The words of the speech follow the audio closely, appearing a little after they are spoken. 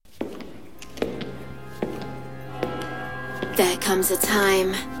There comes a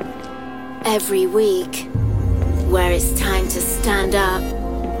time every week where it's time to stand up,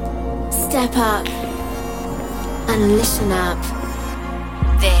 step up, and listen up.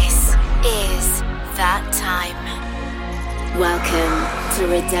 This is that time. Welcome to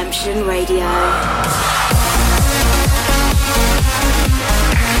Redemption Radio.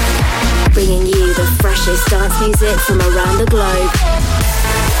 Bringing you the freshest dance music from around the globe.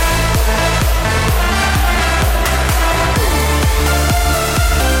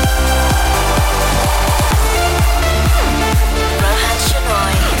 Rohan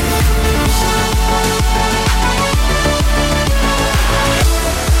Shenoy.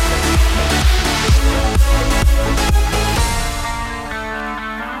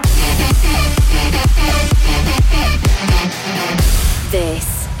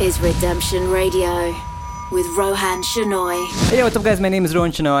 This is Redemption Radio with Rohan Shenoy. Hey, what's up guys? My name is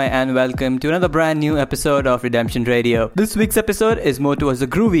Rohan Shenoy and welcome to another brand new episode of Redemption Radio. This week's episode is more towards the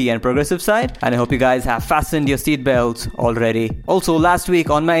groovy and progressive side, and I hope you guys have fastened your seatbelts already. Also, last week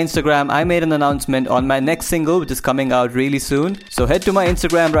on my Instagram, I made an announcement on my next single which is coming out really soon. So head to my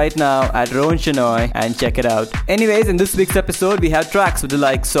Instagram right now at Rohan Shenoy and check it out. Anyways, in this week's episode, we have tracks with the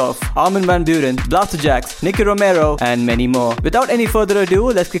likes of Armin van Buuren, Blasterjaxx, Nicky Romero, and many more. Without any further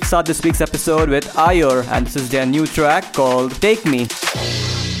ado, let's kickstart this week's episode with Ayor, and this is their new track called Take Me.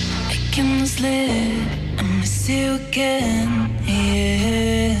 I can slip, I miss you again,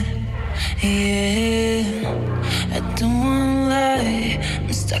 yeah. I don't wanna lie,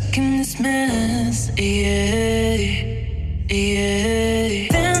 I'm stuck in this mess, yeah.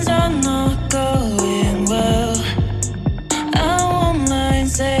 Things are not going well. I won't lie and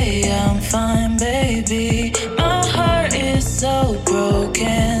say I'm fine, baby. My heart is so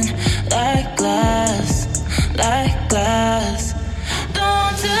broken, like glass. Like glass.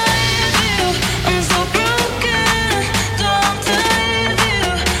 Don't leave you, I'm so broken. Don't leave you,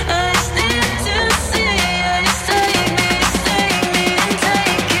 I just need to see. Just take me and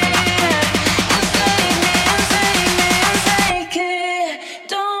take it. Just take me and take it.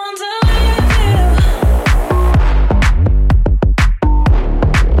 Don't leave you.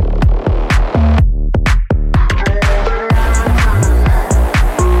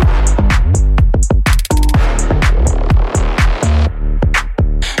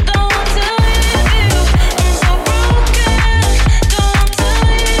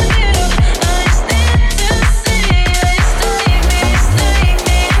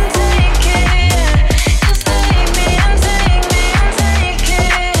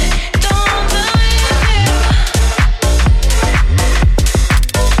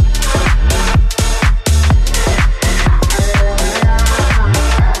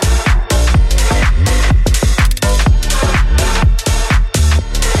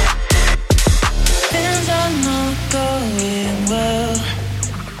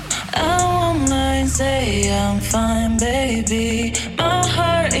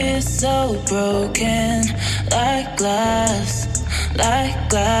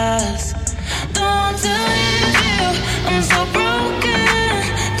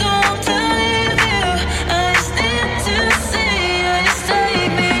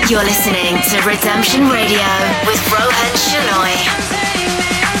 You're listening to Redemption Radio with Rohan Shenoy.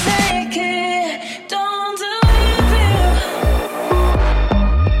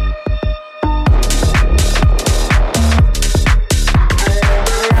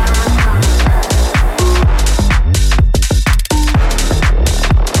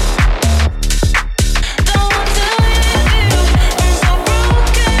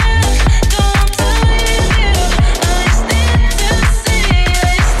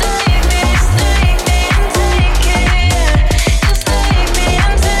 Just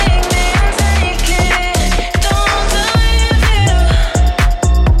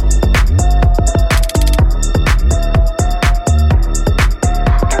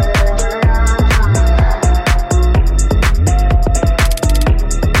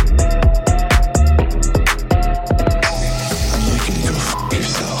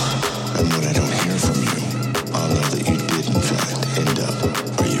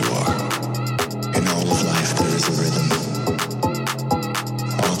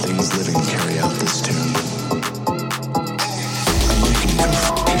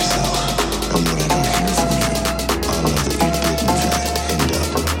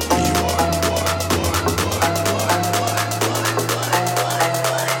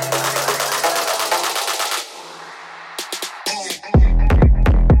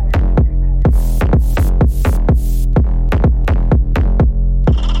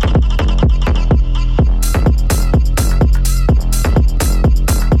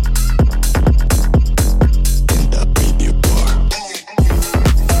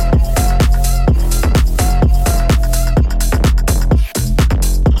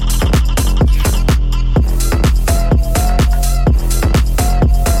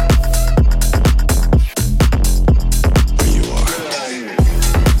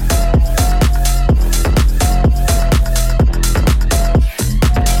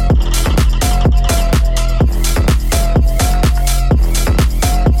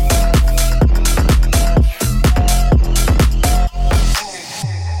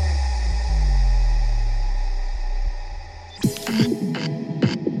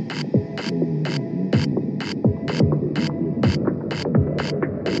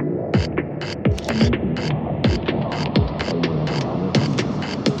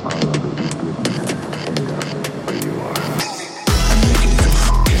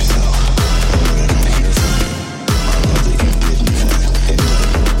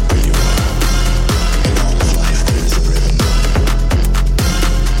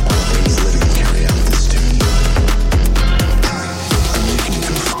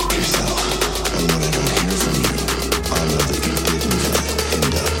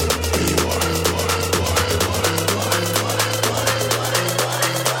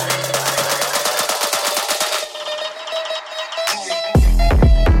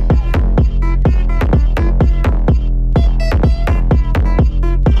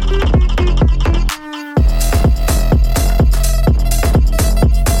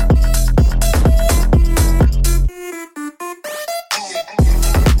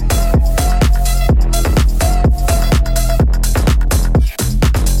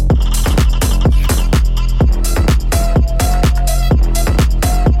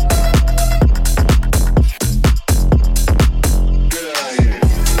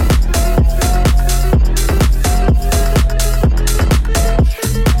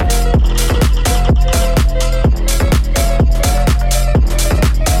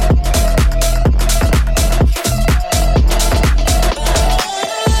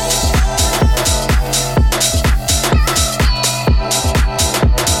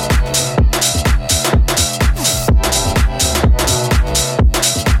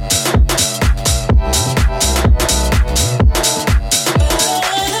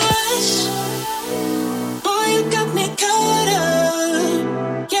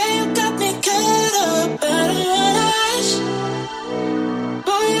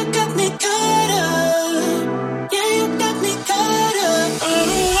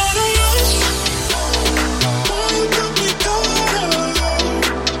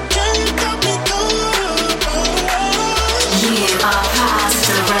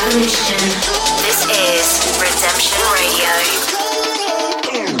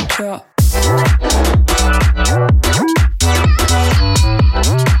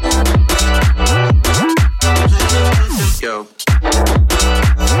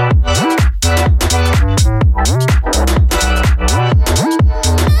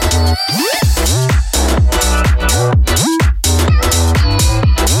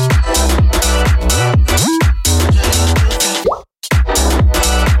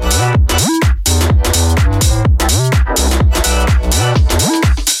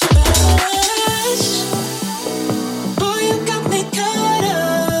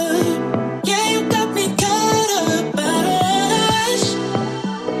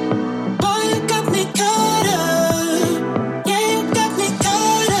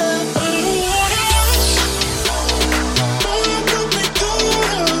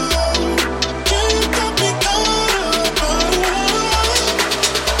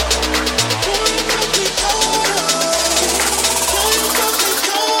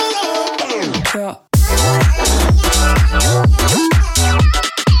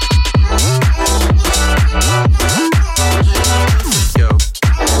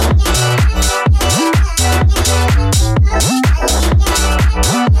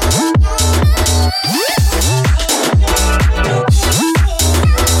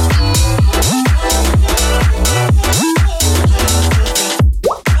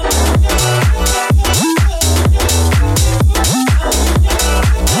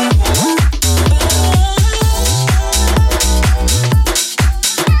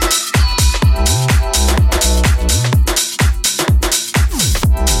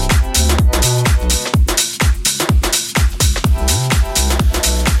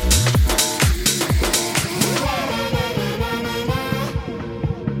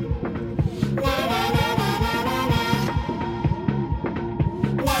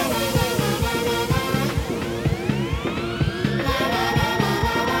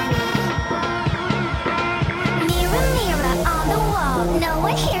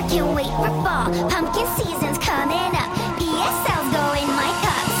hair, can't wait for fall. Pumpkin season's coming up. PSL's go in my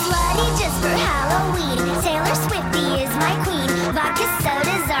cup. Slutty just for Halloween. Taylor Swiftie is my queen. Vodka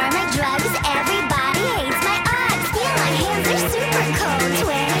sodas are my drugs. Everybody hates my odds. Feel my hands are super cold.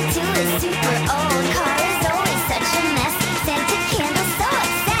 22 is super old. Car is always such a mess. Scented candles so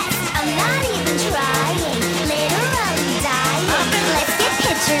obsessed. I'm not even trying. Literally dying. Let's get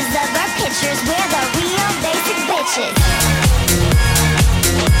pictures of our pictures. We're the real basic bitches.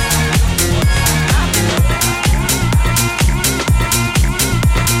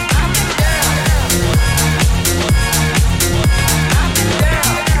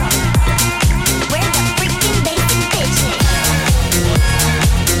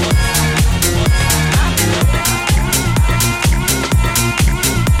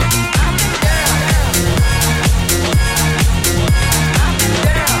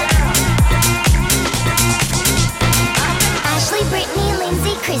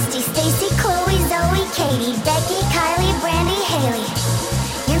 Christy, Stacy, Chloe, Zoe, Katie, Becky, Kylie, Brandy, Haley.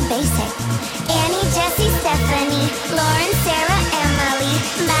 You're basic. Annie, Jessie, Stephanie, Lauren, Sarah, Emily,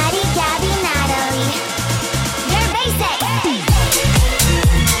 Maddie, Gabby, Natalie. You're basic.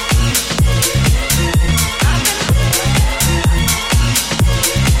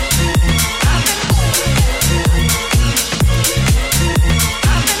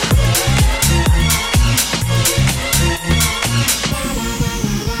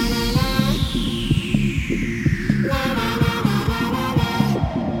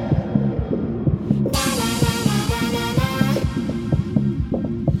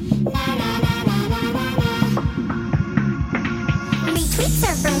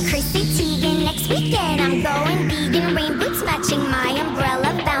 I'm going vegan, rain boots matching my umbrella.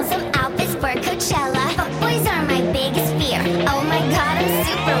 Found some outfits for Coachella. Fuckboys are my biggest fear. Oh my god, I'm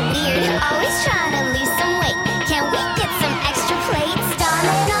super weird. Always trying to lose some weight. Can we get some extra plates?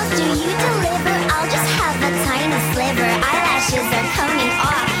 Domino's, do you deliver? I'll just have a tiny sliver. Eyelashes are coming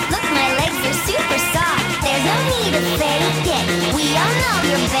off. Look, my legs are super soft. There's no need to fake it. We all know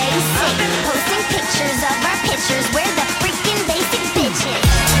you're basic. Posting pictures of our pictures. We're the freaking basic bitches.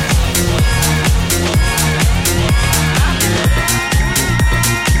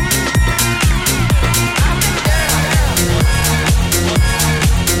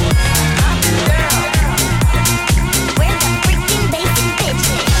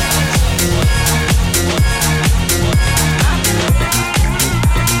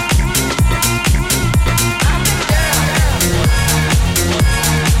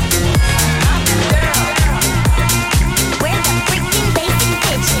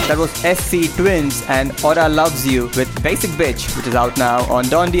 That was SC Twins and Aura Loves You with Basic Bitch, which is out now on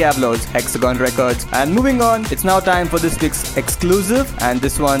Don Diablo's Hexagon Records. And moving on, it's now time for this week's exclusive, and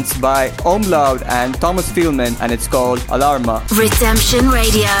this one's by Omloud and Thomas Fielman, and it's called Alarma. Redemption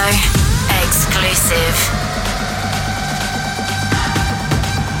Radio exclusive.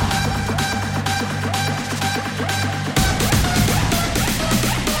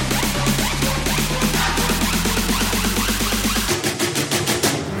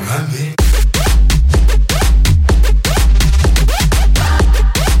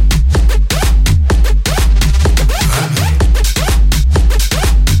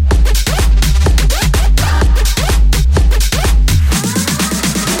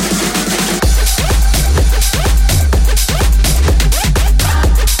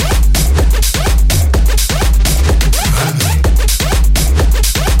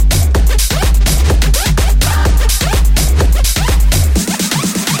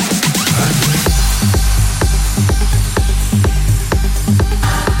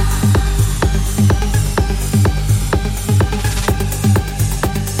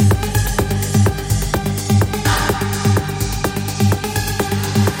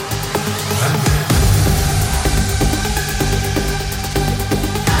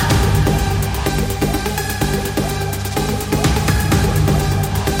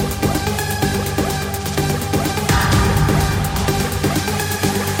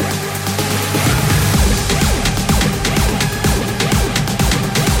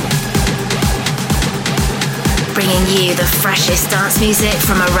 You the freshest dance music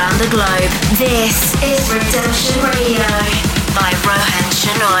from around the globe. This is Redemption Radio by Rohan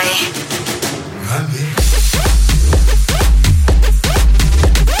Shenoy.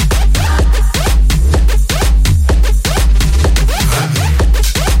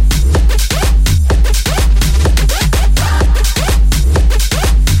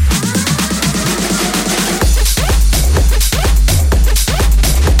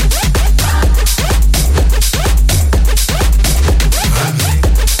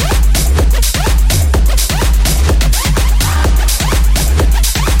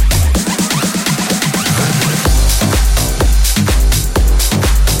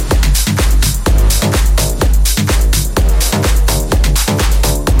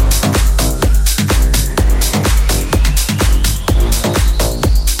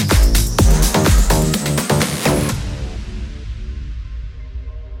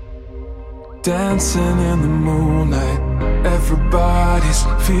 dancing in the moonlight. Everybody's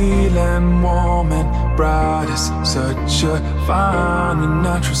feeling warm and bright. It's such a fine and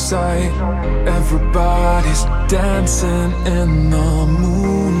natural sight. Everybody's dancing in the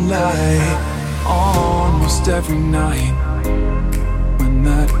moonlight. Almost every night, when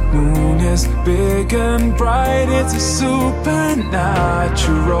that moon is big and bright, it's a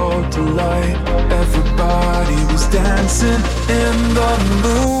supernatural delight. Everybody was dancing in the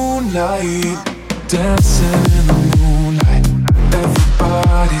moonlight, dancing in the moonlight.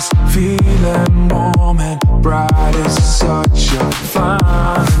 Everybody's feeling warm and bright. It's such a fine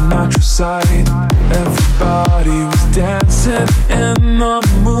and natural sight. Everybody was dancing in the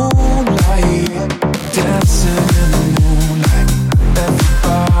moonlight, dancing in the moonlight.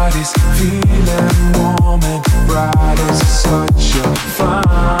 Everybody's feeling warm and bright. It's such a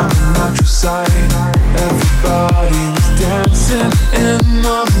fine and natural sight. Everybody was dancing in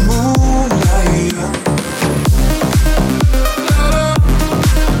the moonlight.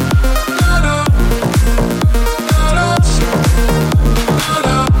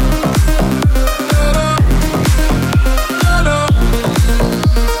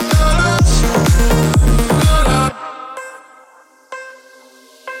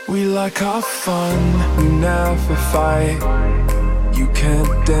 We like our fun, we never fight. You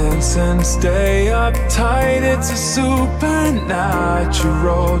can't dance and stay uptight. It's a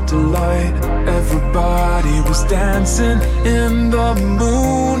supernatural delight. Everybody was dancing in the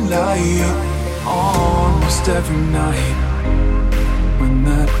moonlight. Almost every night, when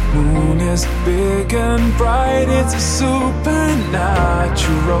that moon is big and bright, it's a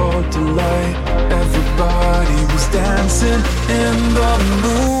supernatural delight. Everybody was dancing in the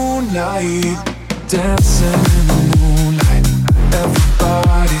moonlight, dancing in the moonlight.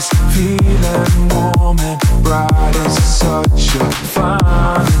 Everybody's feeling warm and bright. It's such a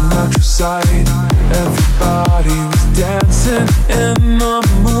fine and natural sight. Everybody was dancing in the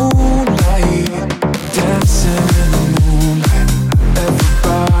moonlight, dancing in the moonlight.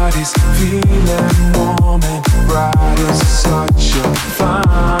 Everybody's feeling warm and bright. It's such a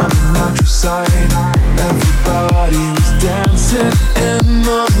fine and natural sight. Everybody was dancing in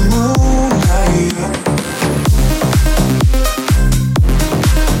the moonlight.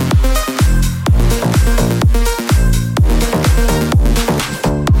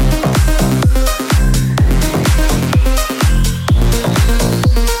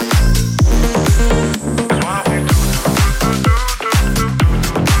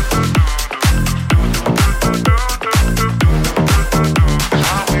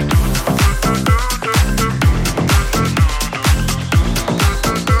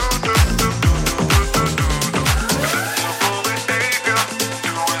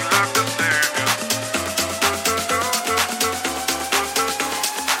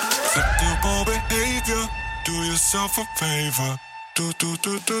 yourself a favor. Do.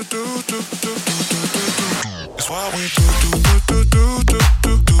 It's why we do. It's why we do.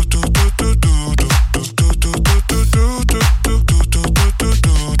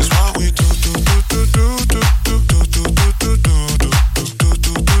 It's why we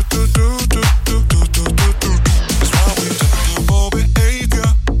acceptable behavior.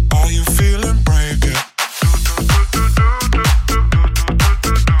 Are you feeling brave yet?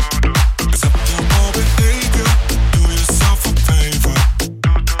 Acceptable behavior. Do yourself a favor.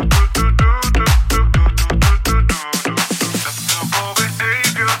 Acceptable behavior. It's why we do.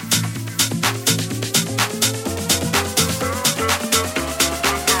 Acceptable behavior. Do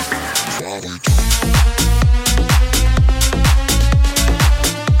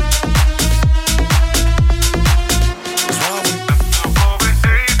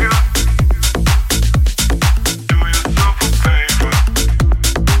yourself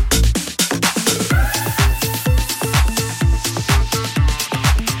a favor.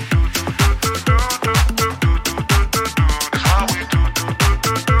 It's why we do.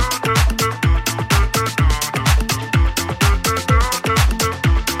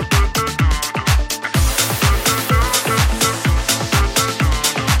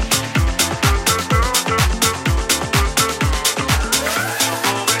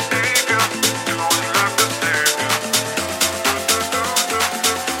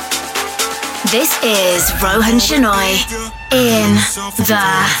 This is Rohan Shenoy in the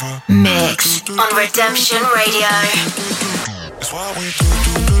mix on Redemption Radio. It's why we do.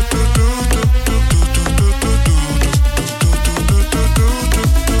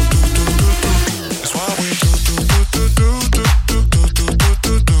 It's why we do.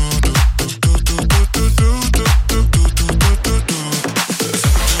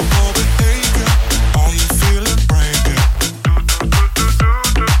 Acceptable behavior. Are you feeling brave yet?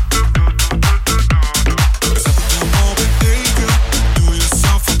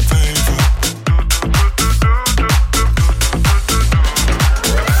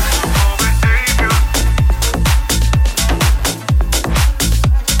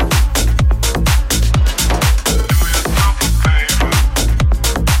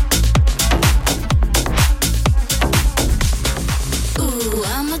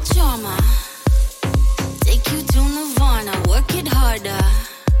 trauma. Take you to Nirvana, work it harder.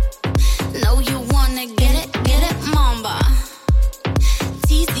 Know you wanna get it, mamba.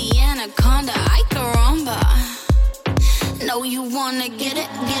 Tease the anaconda, I caramba. Know you wanna get it,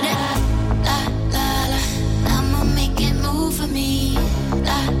 la la la. I'ma make it move for me,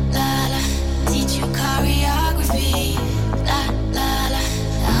 la la la. Teach you choreography, la la la.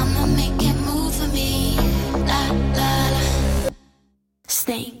 I'ma make it move for me, la la la.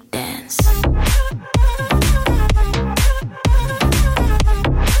 Snake dance.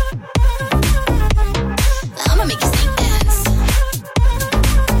 I'ma make you snake dance.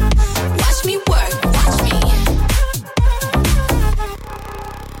 Watch me work, watch me.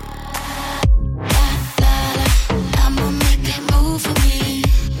 La la la. I'ma make it move for me.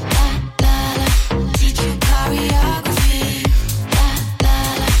 La la la. Teach you choreography. La la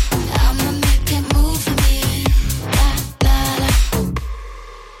la. I'ma make it move for me. La la la.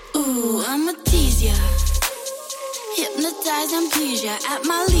 Ooh, I'ma tease ya. Hypnotize and please ya at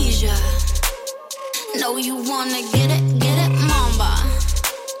my leisure. Know you wanna get it, mamba.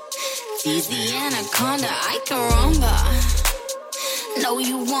 Tease the anaconda, I caramba. Know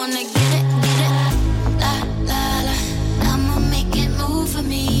you wanna get it, la la la. I'ma make it move for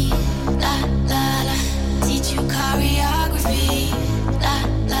me, la la la. Teach you choreography, la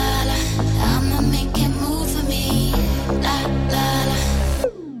la la. I'ma make it move for me, la la la.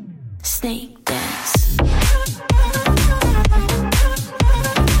 Snake dance.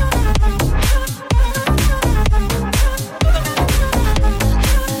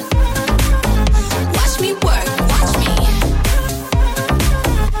 Watch me work, watch me.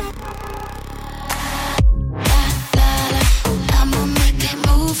 La la la. I'ma make it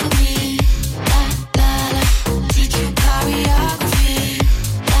move for me. La la la. Teach you choreography.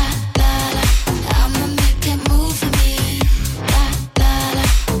 La la la. I'ma make it move for me. La la la.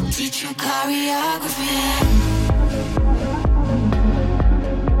 Teach you choreography.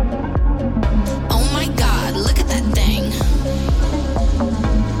 Oh my God, look at that thing.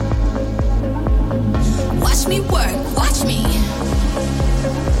 Watch me work, watch me.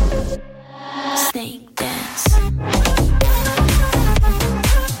 Snake dance.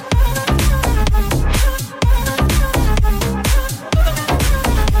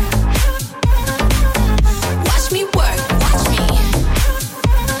 Watch me work, watch me.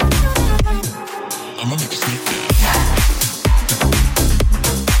 I'ma make you snake dance.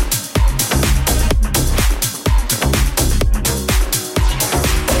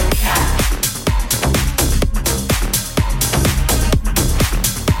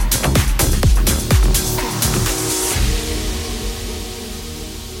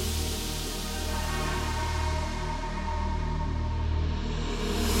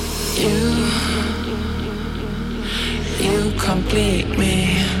 You complete me.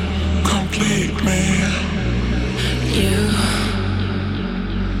 Complete me.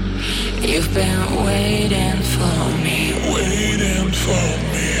 You've been waiting for me. Waiting for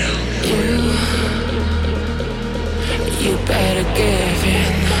me. You better give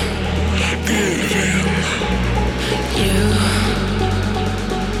in. Give in.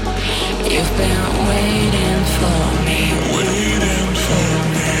 You've been waiting for me. Waiting for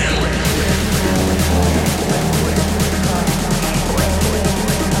me.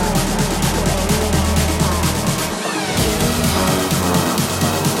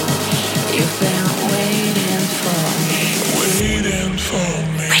 You've been waiting for me. Waiting for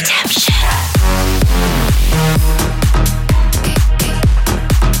me. Redemption.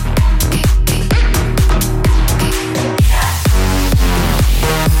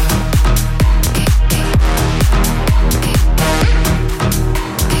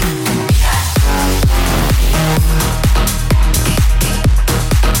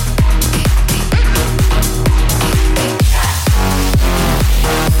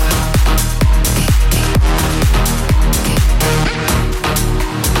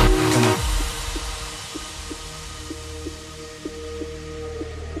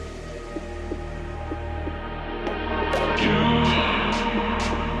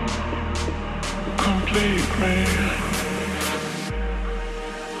 Complete me.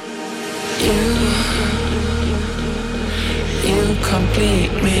 You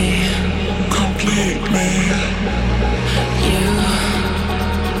complete me. Complete me.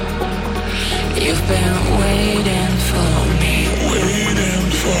 You've been waiting for me. Waiting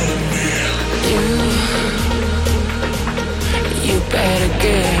for me. You better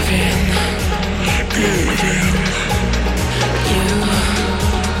give in. Give in.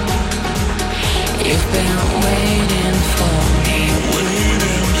 You've been waiting for me.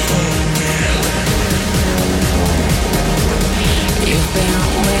 Waiting for me. You've been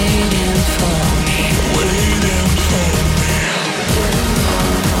waiting for me.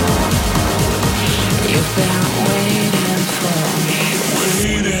 You've been waiting for me.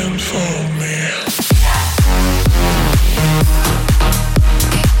 Waiting for me.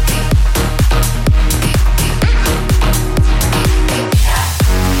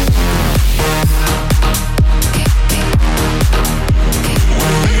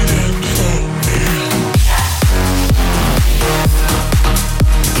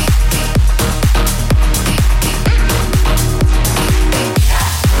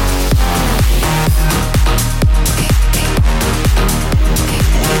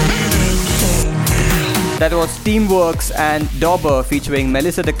 That was Teamworks and Dauber featuring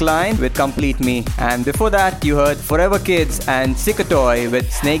Melissa Decline with Complete Me. And before that, you heard Forever Kids and Sikatoy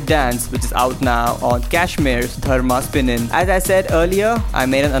with Snake Dance, which is out now on Kashmir's Dharma Spinnin. As I said earlier, I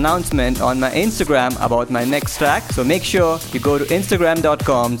made an announcement on my Instagram about my next track, so make sure you go to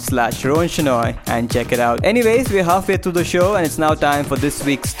instagram.com/Rohan Shenoy and check it out. Anyways, we're halfway through the show and it's now time for this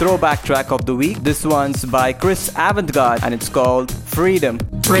week's throwback track of the week. This one's by Chris Avantgarde and it's called Freedom.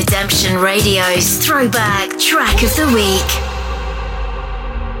 Redemption Radio's Throwback Track of the Week.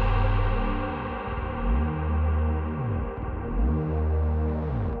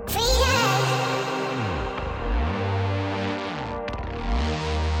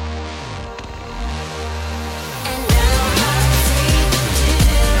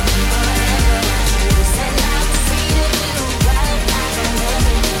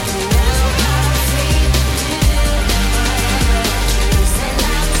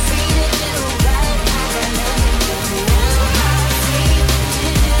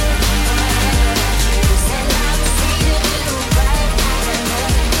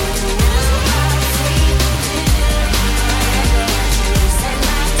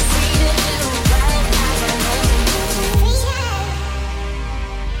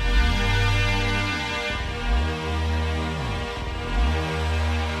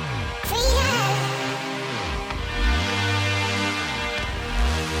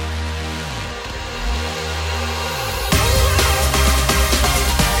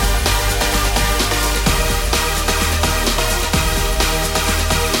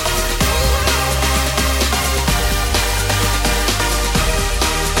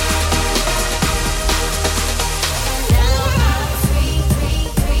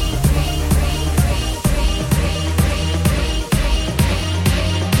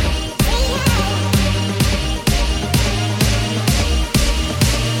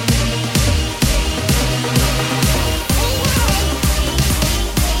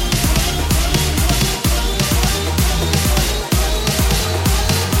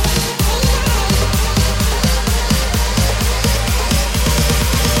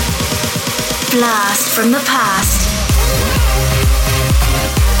 Blast from the past.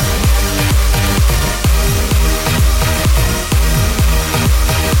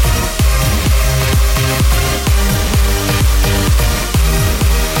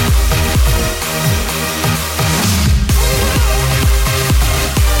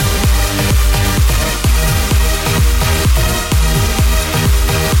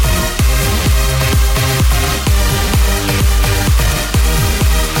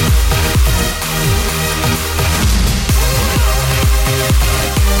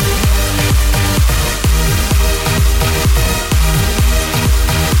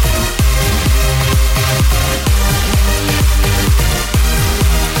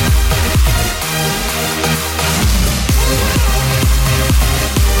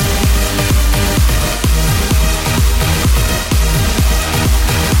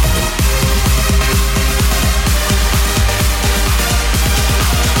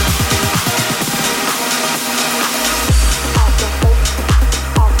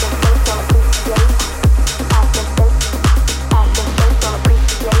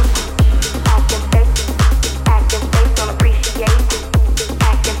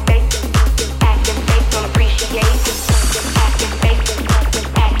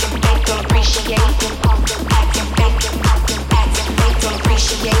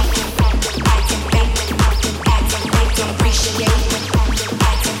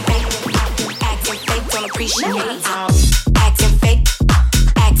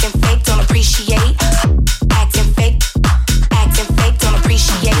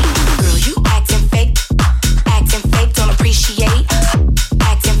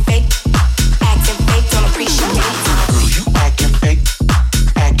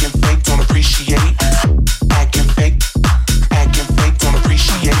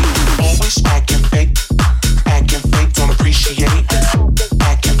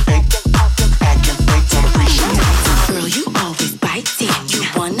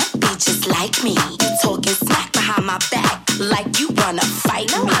 like me. You talking smack behind my back, like you wanna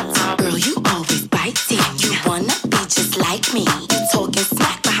fight me. Girl, you always biting. You wanna be just like me. You talking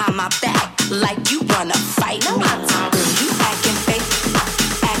smack behind my back, like you wanna fight me. Girl, you acting fake,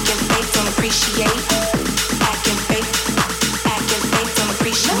 don't appreciate. Acting fake, don't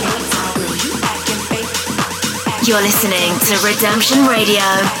appreciate. Girl, you acting fake. You're listening to Redemption Radio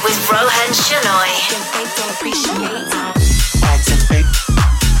with Rohan Shenoy. Acting fake, don't appreciate. Acting fake,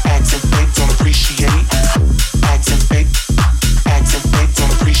 don't appreciate. Acting fake,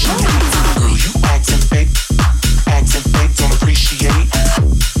 don't appreciate. Girl, you acting fake, don't appreciate.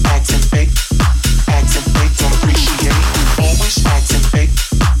 Acting fake, don't appreciate. Always acting fake,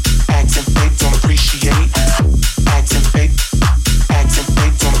 don't appreciate. Acting fake,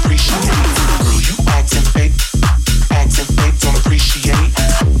 don't appreciate. Girl, you acting fake, don't appreciate. Acting fake, don't appreciate.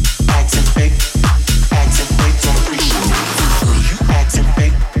 Girl, you acting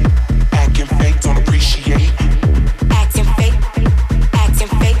fake, don't appreciate. Acting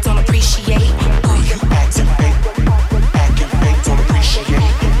fake, don't appreciate. Girl, you acting fake, don't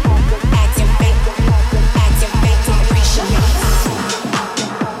appreciate. Acting fake, don't appreciate.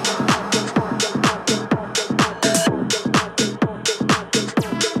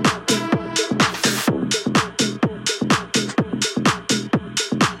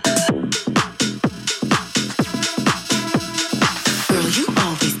 Girl, you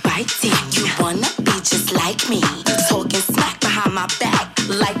always biting. You wanna be just like me. You talking smack behind my back,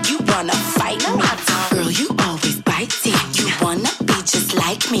 like you wanna fight me. Girl, you always biting. You wanna be just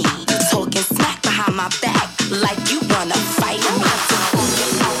like me. You talking smack behind my back, like you wanna fight me.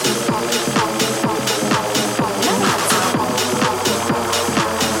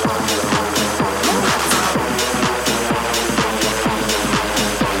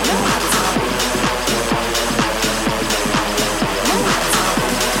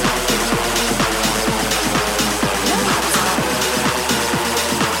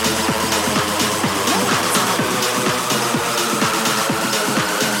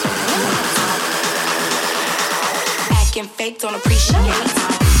 Acting fake, don't appreciate.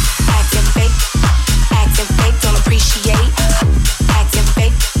 Acting fake, don't appreciate. Acting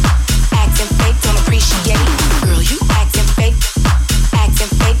fake, don't appreciate. Girl, you acting fake,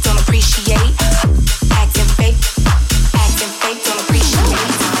 don't appreciate. Acting fake, don't appreciate.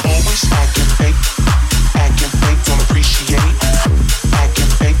 Always acting fake, don't appreciate.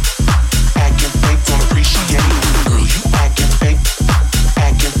 Acting fake, don't appreciate. Girl, you acting fake, don't appreciate.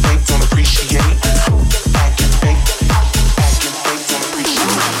 Acting fake, don't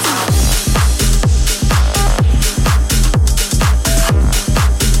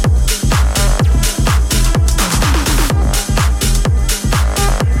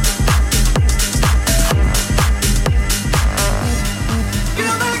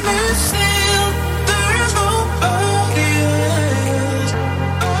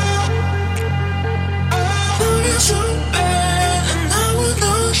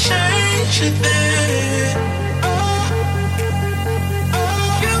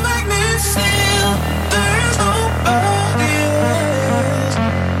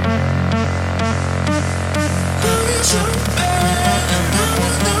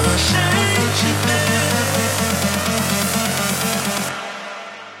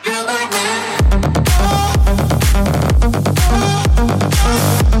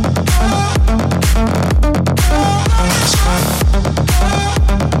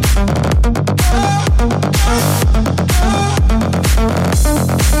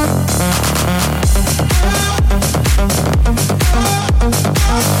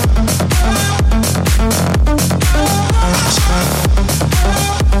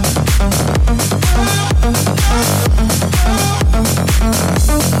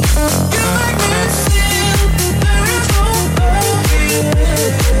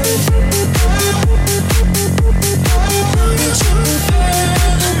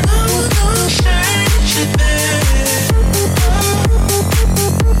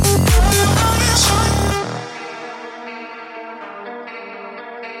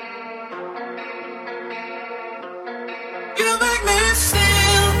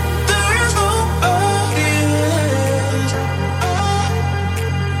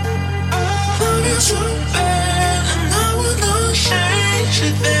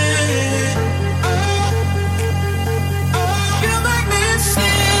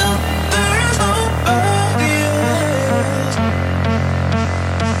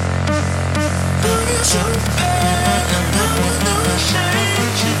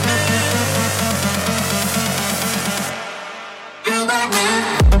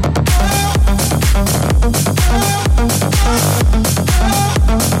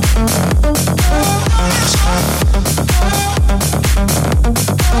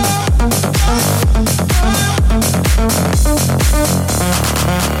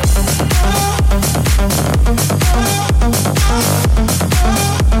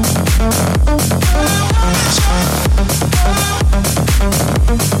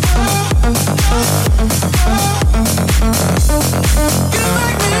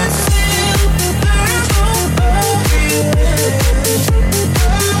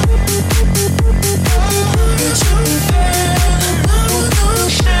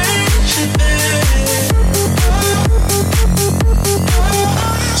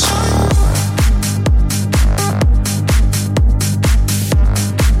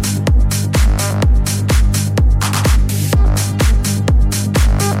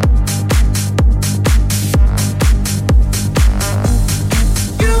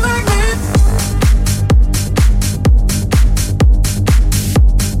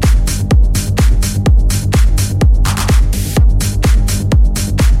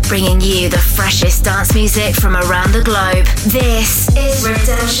bringing you the freshest dance music from around the globe. This is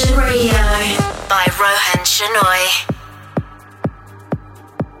Redemption Radio by Rohan Shenoy.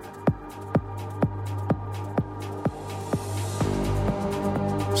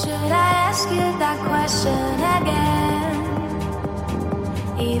 Should I ask you that question again?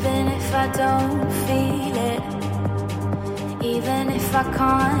 Even if I don't feel it, even if I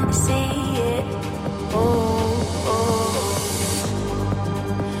can't see it, oh, oh.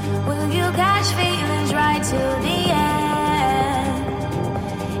 Will you catch feelings right till the end?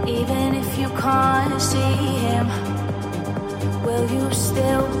 Even if you can't see him, will you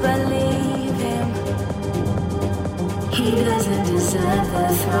still believe him? He doesn't deserve the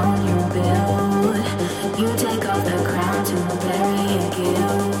throne you build. You take off the crown to bury your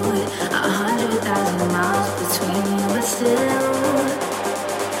guilt. 100,000 miles between you, but still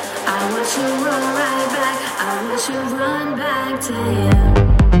I watch you run right back. I watch you run back to him.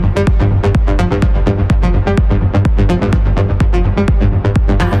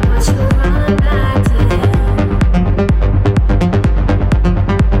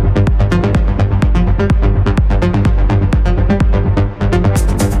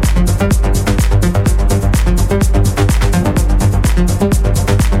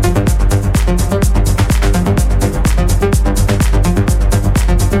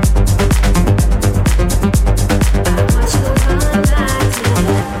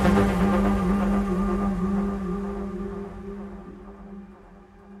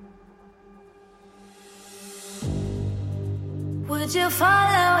 Would you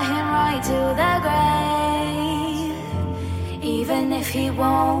follow him right to the grave? Even if he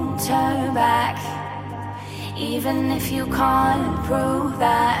won't turn back, even if you can't prove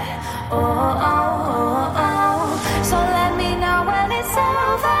that. Oh, oh, oh, oh. So let me know when it's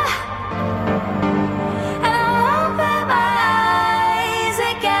over, and I'll open my eyes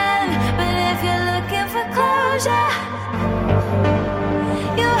again. But if you're looking for closure,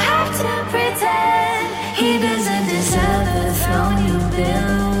 you have to pretend. He doesn't deserve the throne you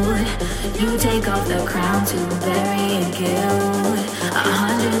build. You take off the crown to bury your guilt.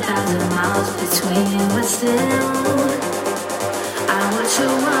 100,000 miles between you, but still I watch you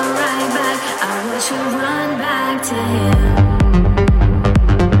run right back. I watch you run back to him.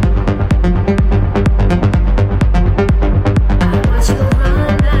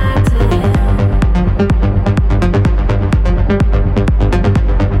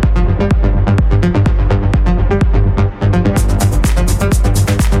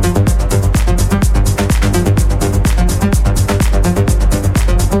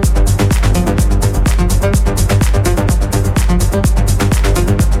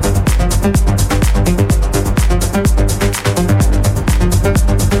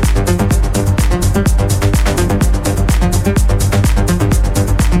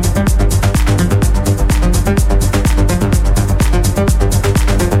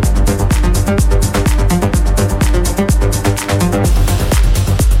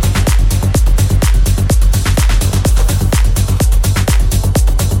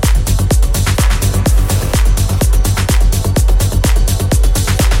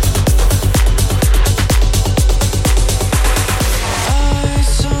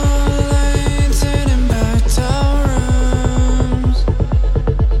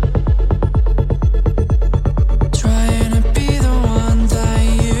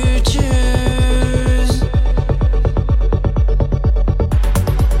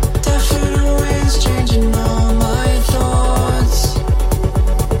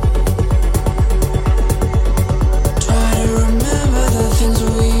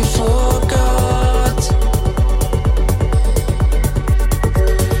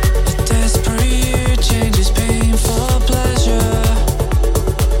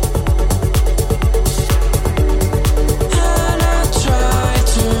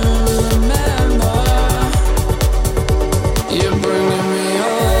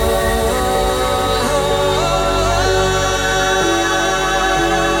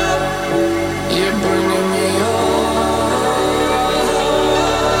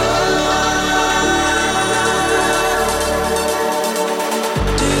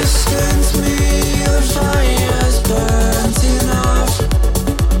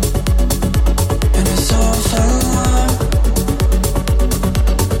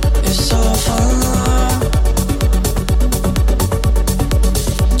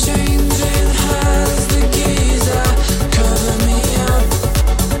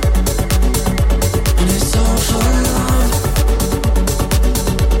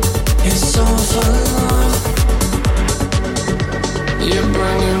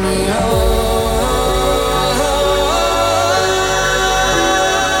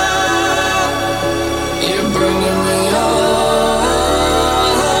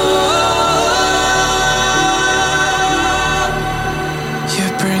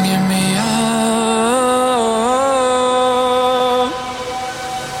 bringing me up.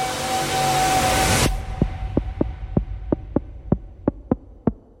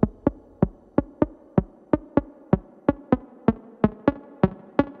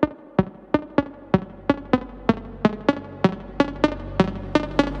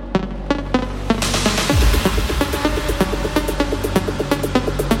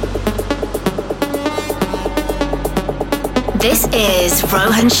 This is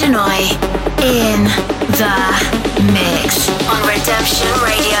Rohan Shenoy in the mix on Redemption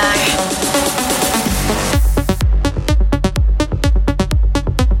Radio.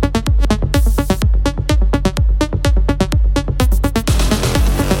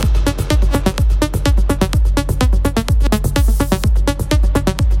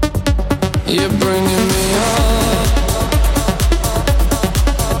 You're bringing me up.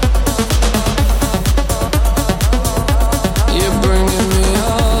 You're bringing me up. You're bringing me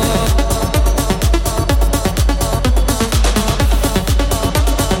up.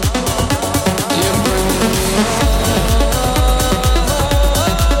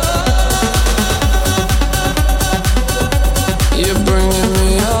 You're bringing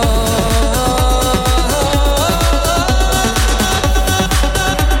me up.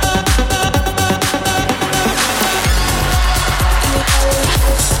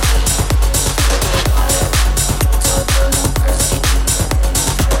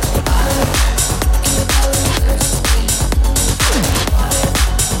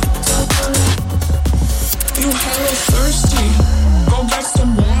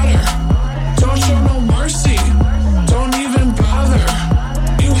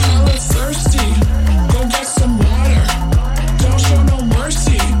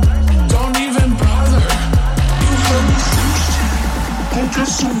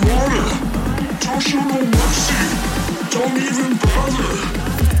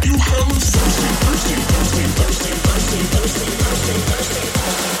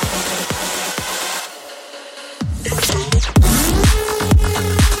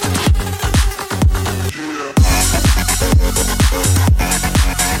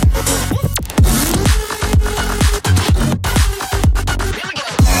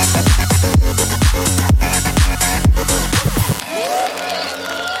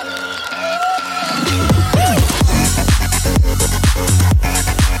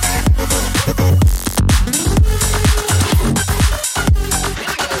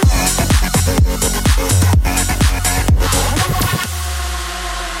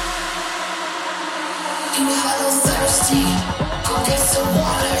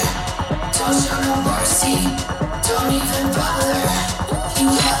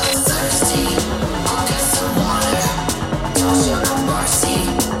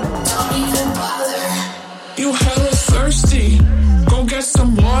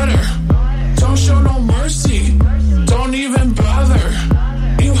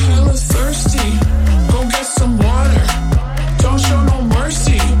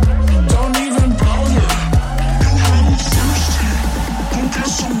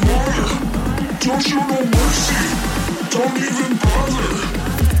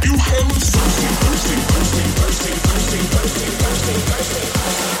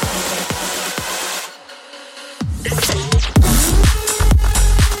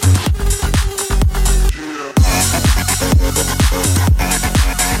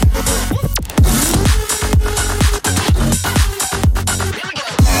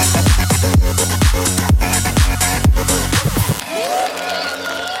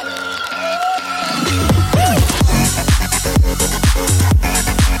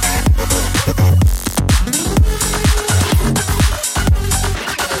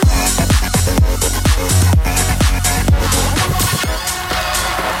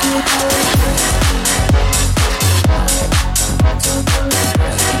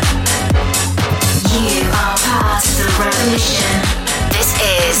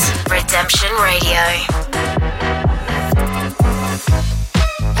 Redemption Radio.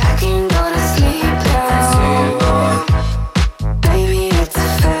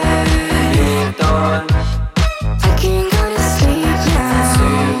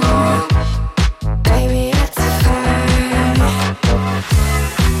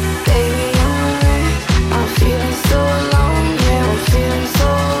 I'm feeling so alone, yeah, I'm feeling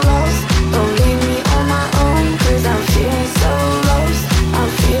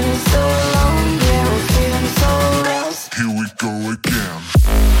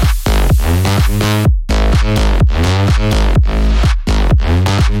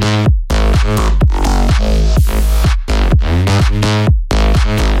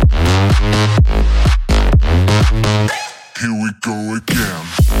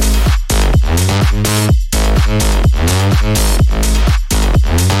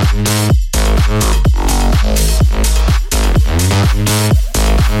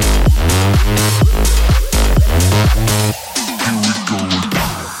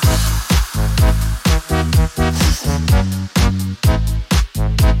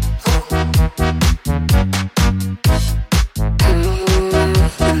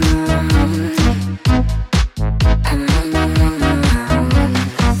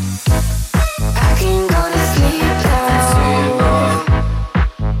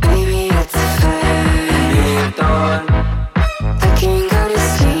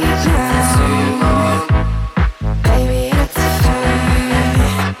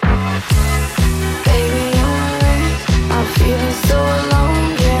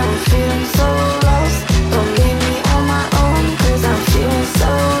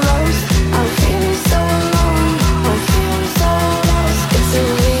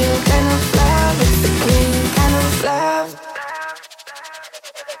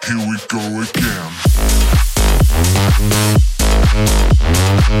Here we go again.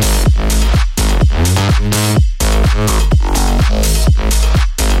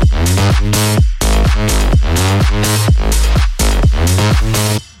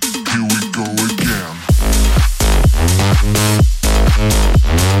 Here we go again.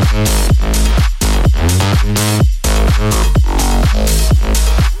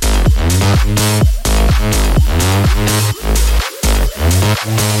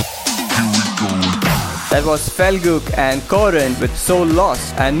 That was Felguk and Koren with So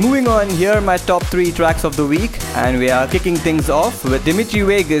Lost. And moving on, here are my top 3 tracks of the week. And we are kicking things off with Dimitri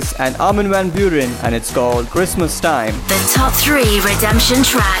Vegas and Armin van Buuren, and it's called Christmas Time. The top 3 redemption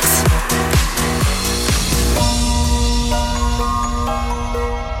tracks.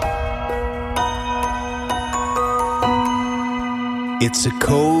 It's a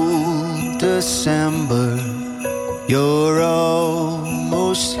cold December, you're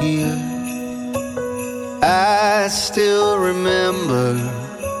almost here. I still remember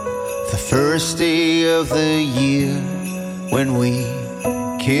the first day of the year when we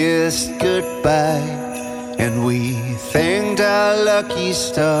kissed goodbye and we thanked our lucky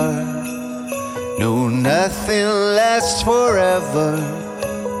star. No, nothing lasts forever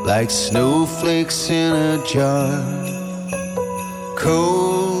like snowflakes in a jar.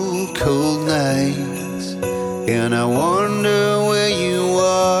 Cold, cold nights, and I wonder where you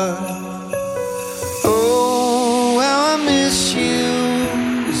are. Oh, how I miss you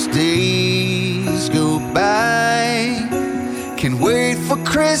as days go by. Can't wait for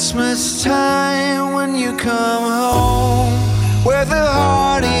Christmas time when you come home, where the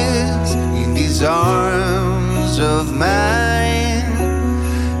heart is in these arms of mine.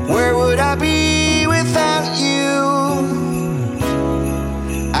 Where would I be without you?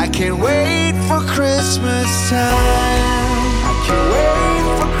 I can't wait for Christmas time. I can't wait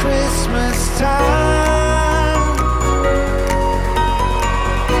for Christmas time.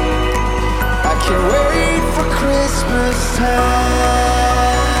 I can't wait for Christmas time.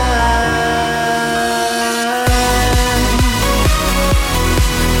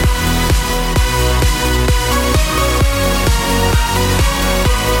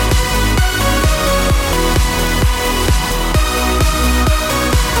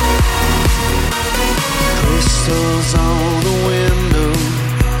 Crystals on the window,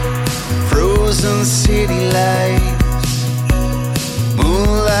 frozen city lights.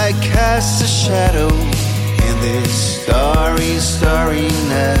 Moonlight casts a shadow in this starry, starry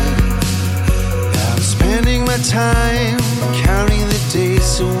night. I'm spending my time counting the days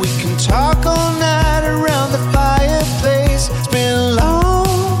so we can talk all night around the fireplace. It's been a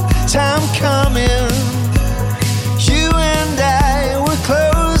long time coming. You and I were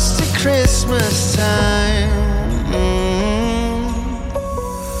close to Christmas time.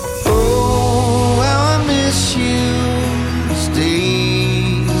 Oh, how I miss you as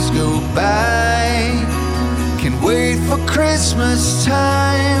days go by. Can't wait for Christmas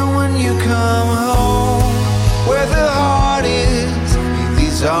time when you come home, where the heart is in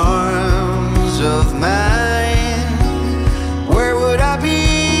these arms of mine. Where would I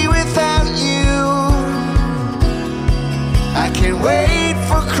be without you? I can't wait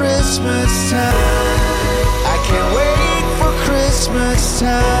for Christmas time. I can't wait for Christmas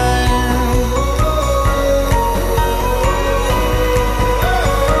time.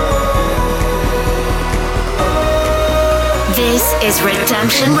 This is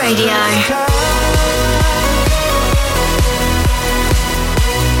Redemption Radio.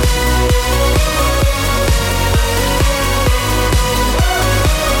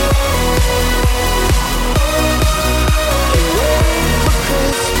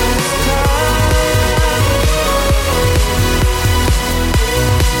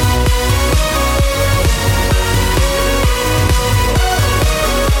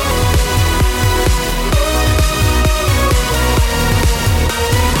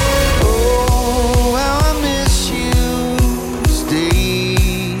 Oh, how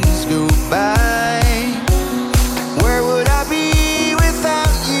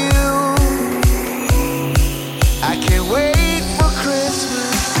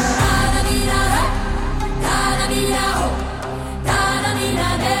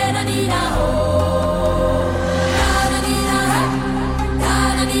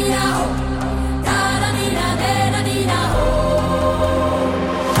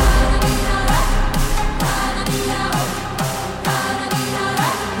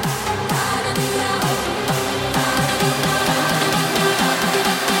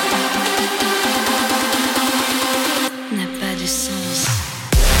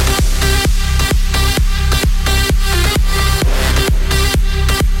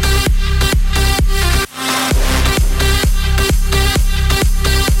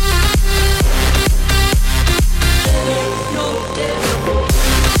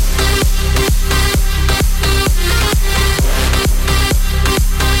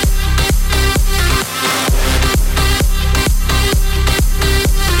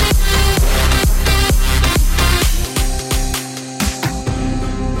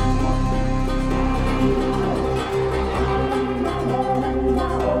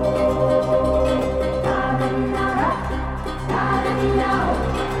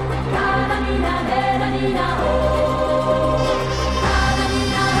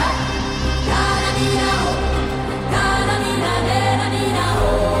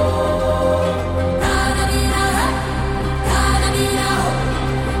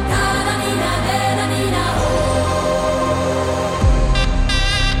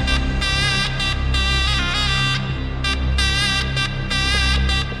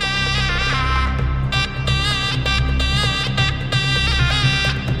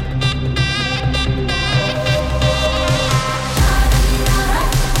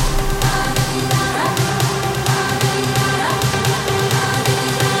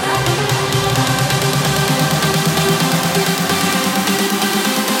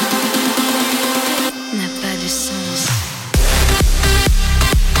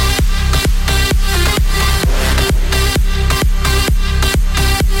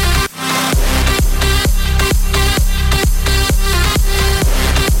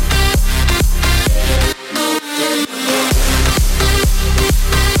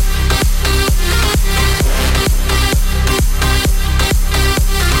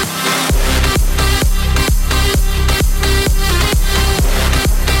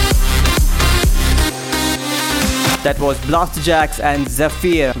was Blasterjaxx and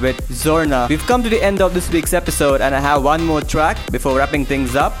Zafir with Zorna. We've come to the end of this week's episode and I have one more track before wrapping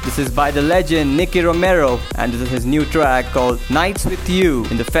things up. This is by the legend Nicky Romero and this is his new track called Nights With You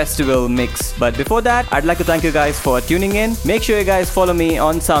in the festival mix. But before that, I'd like to thank you guys for tuning in. Make sure you guys follow me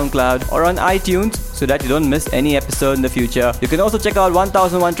on SoundCloud or on iTunes so that you don't miss any episode in the future. You can also check out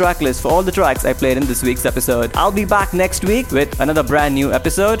 1001 track list for all the tracks I played in this week's episode. I'll be back next week with another brand new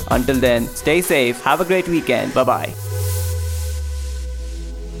episode. Until then, stay safe, have a great weekend, bye bye.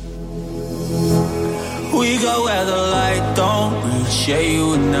 We go where the light don't reach, yeah,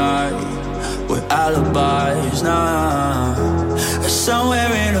 you and I, with alibis, nah.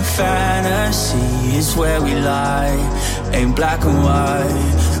 Somewhere in a fantasy is where we lie, ain't black and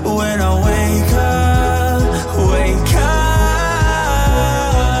white. When I wake up,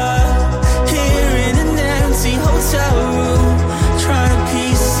 here in an empty hotel room, trying to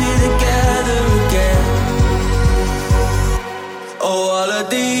piece it together again. Oh, all of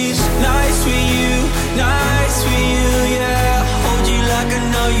these nights with you, yeah. Hold you like I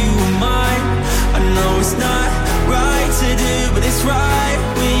know you were mine. I know it's not right to do, but it's right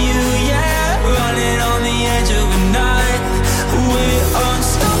with you, yeah. Running on the edge of a night. We're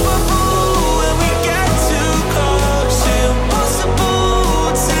unstoppable when we get too close.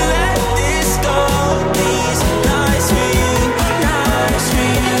 Impossible to let this go. These nights with you,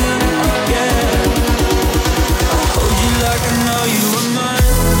 yeah. I hold you like I know you were mine.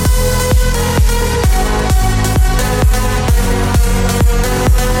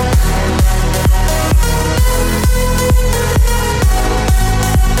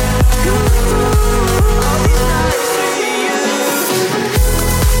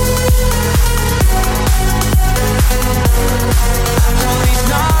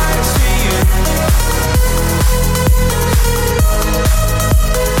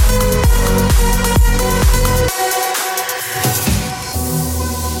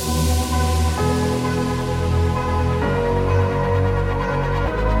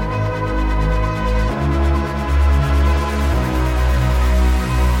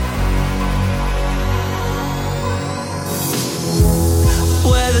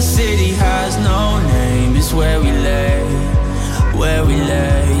 City has no name, it's where we lay,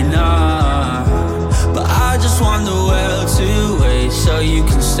 nah. But I just want the world to wait so you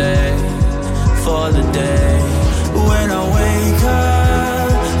can stay for the day. When I wake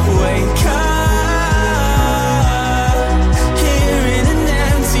up, here in an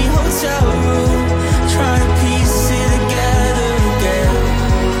empty hotel room, trying to piece it together again.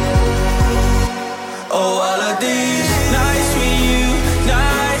 Oh, all of these nights with you, yeah.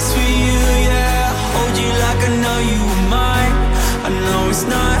 Hold you like I know you were mine. I know it's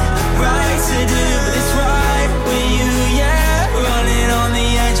not right to do, but it's right with you, yeah. Running on the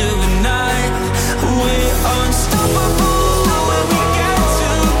edge of a night. We're unstoppable when we get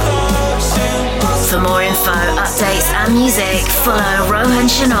too close. For more info, updates and music, follow Rohan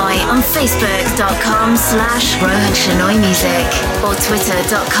Shenoy on facebook.com/Rohan Shenoy Music or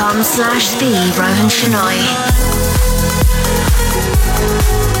twitter.com/TheRohan Shenoy.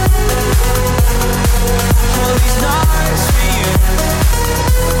 All these nights for you.